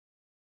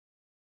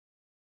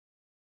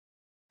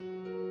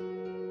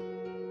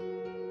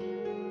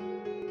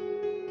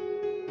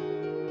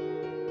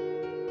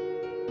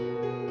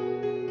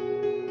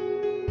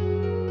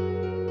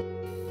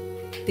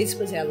This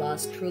was our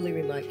last truly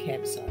remote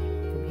campsite.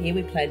 From here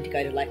we planned to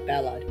go to Lake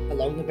Ballard,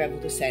 along the Gravel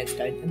to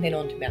Sandstone and then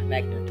on to Mt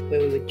Magnet,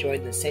 where we would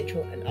join the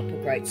central and upper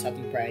Great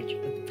Southern branch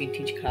of the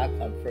Vintage Car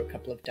Club for a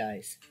couple of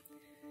days.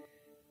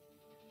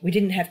 We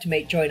didn't have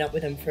to join up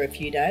with them for a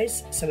few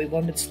days, so we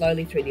wandered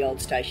slowly through the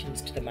old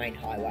stations to the main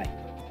highway.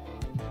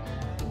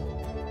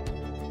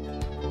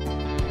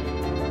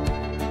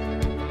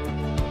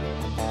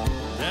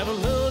 Never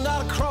learned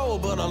how to crawl,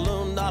 but I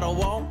learned how to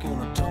walk,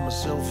 and I taught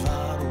myself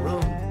how to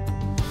run.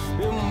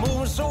 Been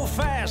moving so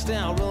fast,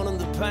 now running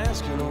the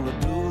past, can only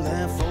do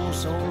that for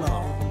so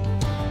long.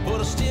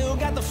 But I still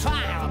got the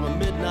fire, I'm a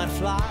midnight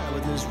flyer,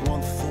 with this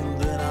one thing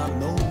that I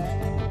know.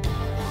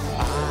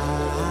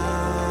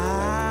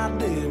 I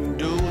didn't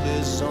do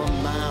this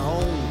on my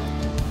own.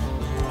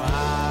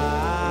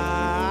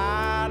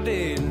 I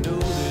didn't do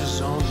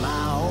this on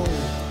my own.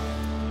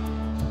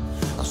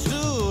 I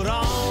stood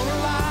on a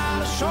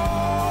line of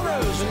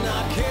shoulders, and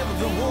I kept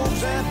the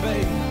wolves at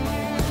bay.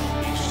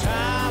 Each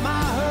time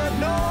I heard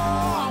no,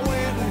 I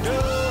went and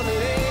done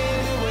it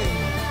anyway.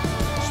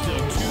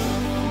 Stuck to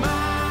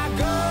my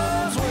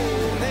guns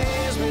when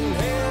there's been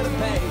hell to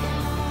pay.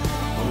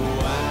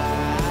 Oh,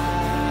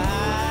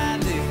 I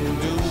didn't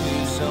do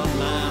this on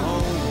my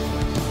own.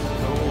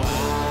 No,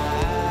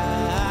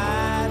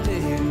 I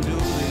didn't do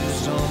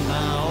this on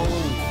my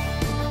own.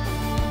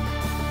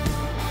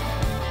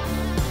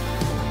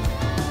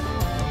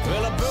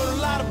 Well, I built a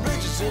lot of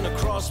bridges and I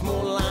crossed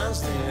more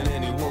lines than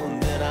anyone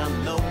that I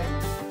know.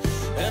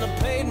 And I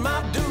paid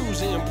my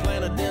dues and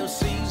planted them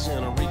seeds,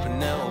 and I'm reaping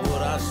now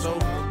what I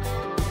sowed.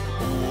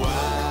 Oh,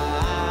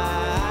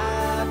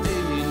 I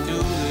didn't do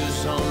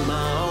this on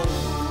my own.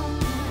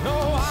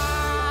 No,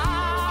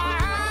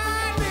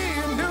 I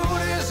didn't do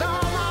this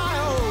on my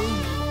own.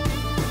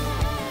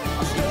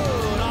 I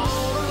stood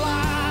on a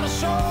line of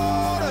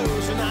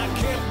shoulders, and I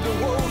kept the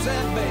wolves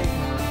at bay.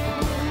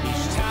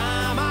 Each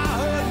time I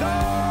heard no,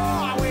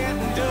 I went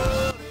and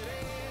done.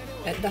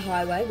 At the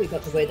highway we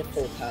got the weather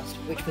forecast,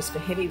 which was for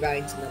heavy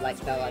rains in the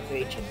Lake Ballard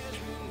region,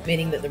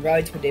 meaning that the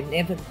roads would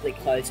inevitably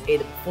close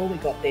either before we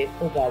got there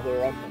or while we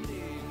were on them.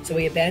 So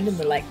we abandoned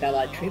the Lake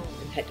Ballard trip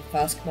and had to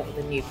fast come up with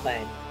a new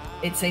plan.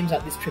 It seems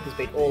like this trip has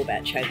been all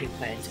about changing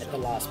plans at the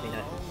last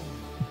minute.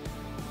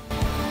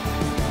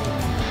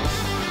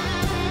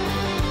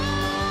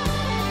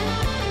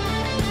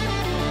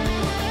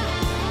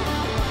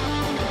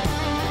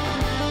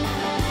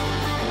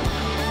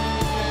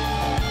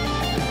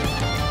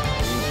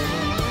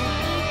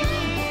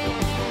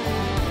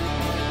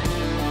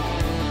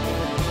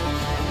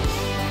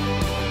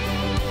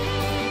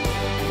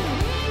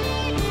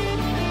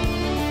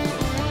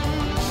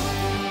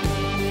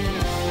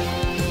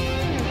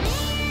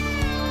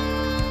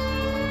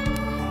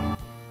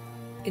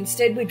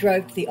 Instead, we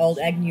drove to the old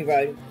Agnew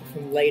road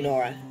from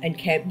Leonora and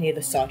camped near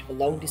the site of a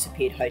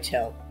long-disappeared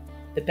hotel.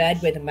 The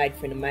bad weather made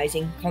for an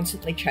amazing,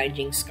 constantly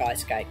changing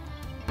skyscape.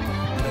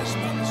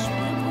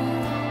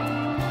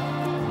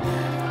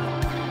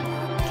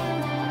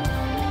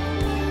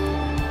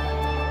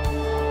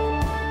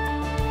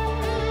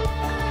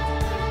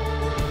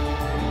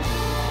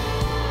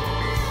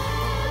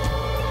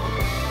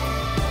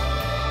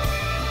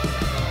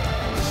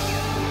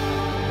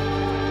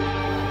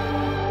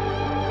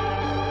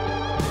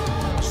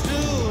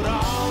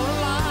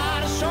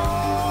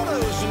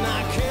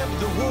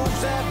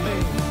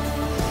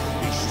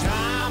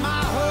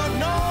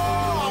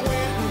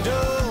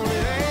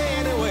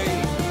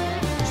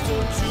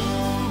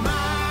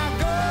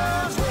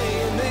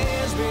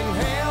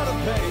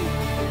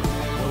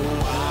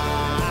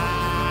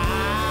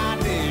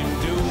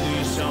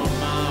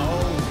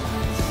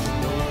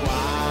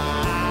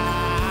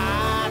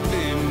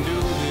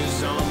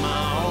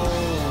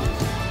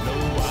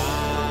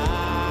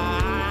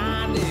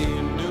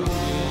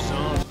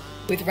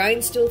 With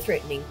rain still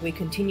threatening, we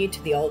continued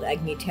to the old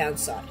Agnew town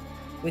site.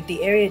 With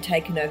the area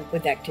taken over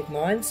with active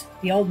mines,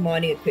 the old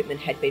mining equipment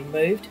had been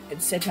moved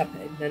and set up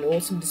in an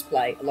awesome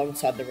display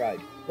alongside the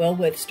road, well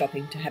worth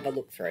stopping to have a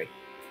look through.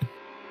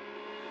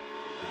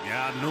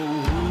 Got no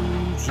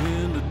roots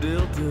in the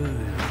Delta,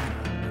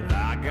 but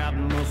I got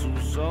muscle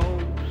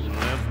souls,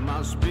 left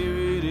my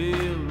spirit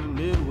in the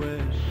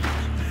Midwest,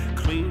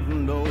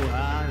 Cleveland,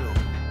 Ohio,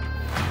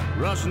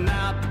 rushing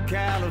out to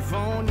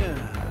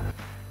California.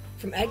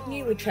 From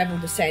Agnew we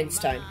travelled to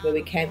Sandstone, where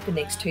we camped the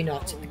next 2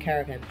 nights at the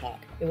caravan park.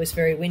 It was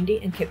very windy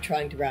and kept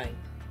trying to rain.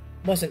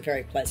 Wasn't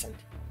very pleasant.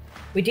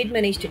 We did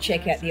manage to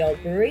check out the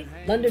old brewery,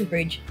 London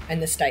Bridge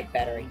and the State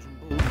Battery.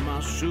 My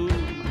shoes,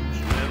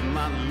 left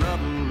my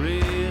loving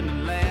red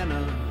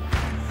Atlanta,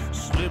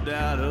 slipped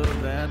out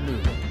of that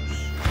news,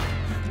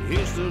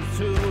 hitched up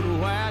to the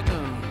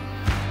wagon,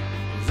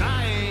 'cause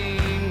I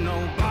ain't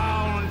no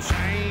ball and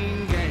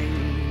chain game.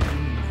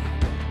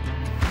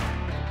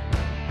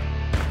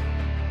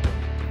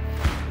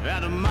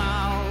 At the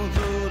mouth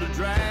of the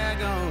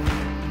dragon,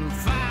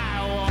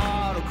 fire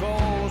water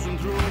coursing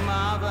through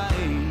my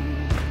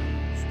veins.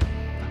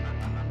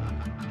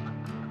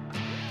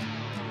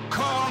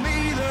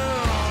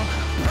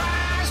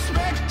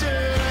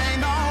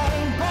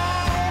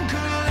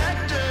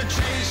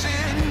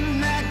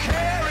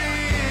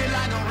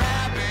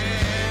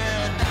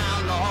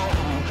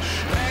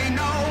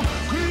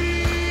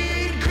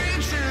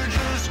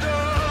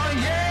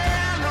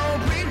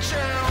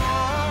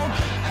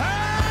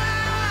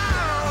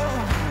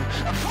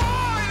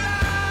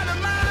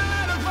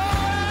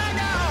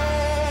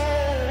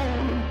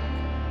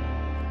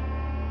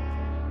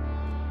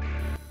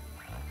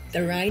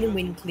 The rain and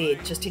wind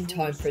cleared just in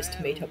time for us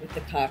to meet up with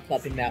the car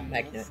club in Mt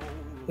Magnet.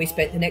 We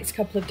spent the next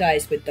couple of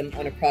days with them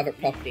on a private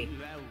property.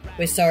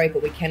 We're sorry,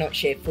 but we cannot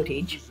share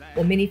footage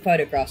or mini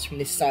photographs from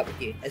this site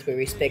with you, as we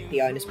respect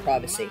the owner's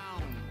privacy.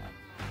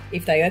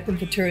 If they open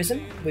for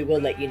tourism, we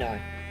will let you know.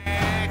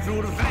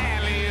 Through the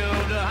valley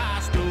of the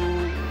high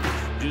school,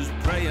 just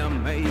pray I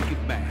make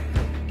it back.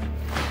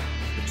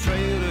 The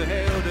trail to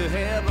hell to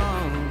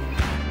heaven,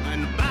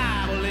 and the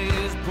Bible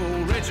is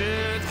Poor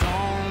Richard's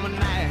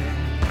almanac.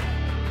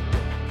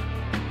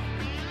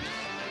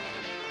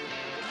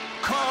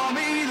 Call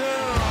me the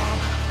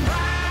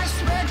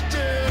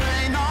prospector,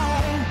 ain't no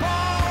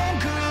bone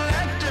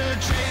collector,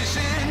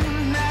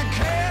 chasing that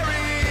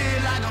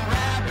carry like a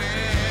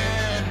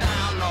rabbit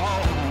down low.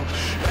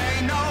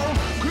 Ain't no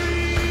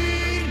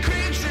green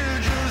creature,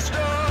 just a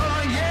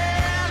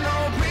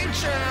yellow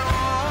preacher.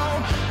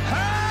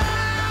 Oh,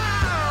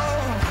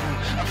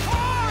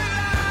 for a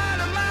light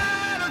of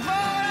mine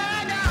before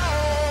I go.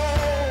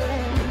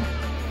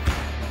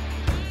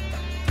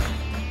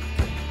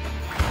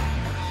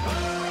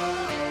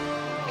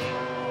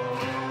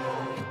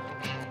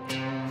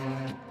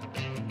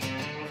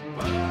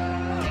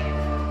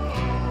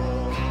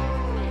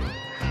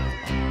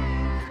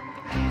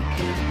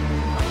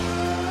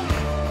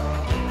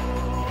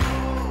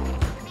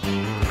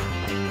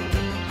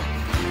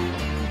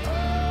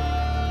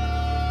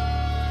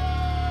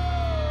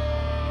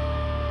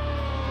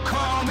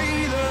 Call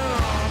me the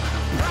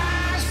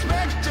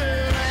prospector,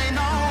 ain't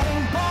no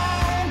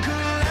bone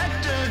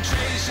collector,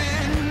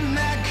 chasing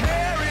that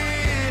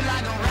carry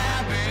like a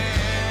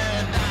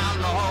rabbit down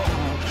low.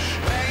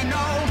 Ain't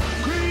no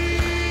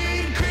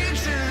green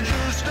creature,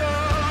 just a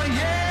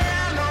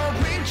yellow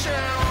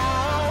preacher.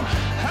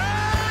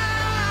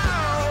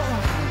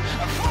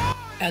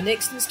 Our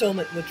next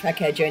instalment will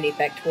track our journey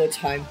back towards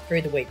home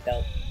through the wheat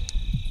belt.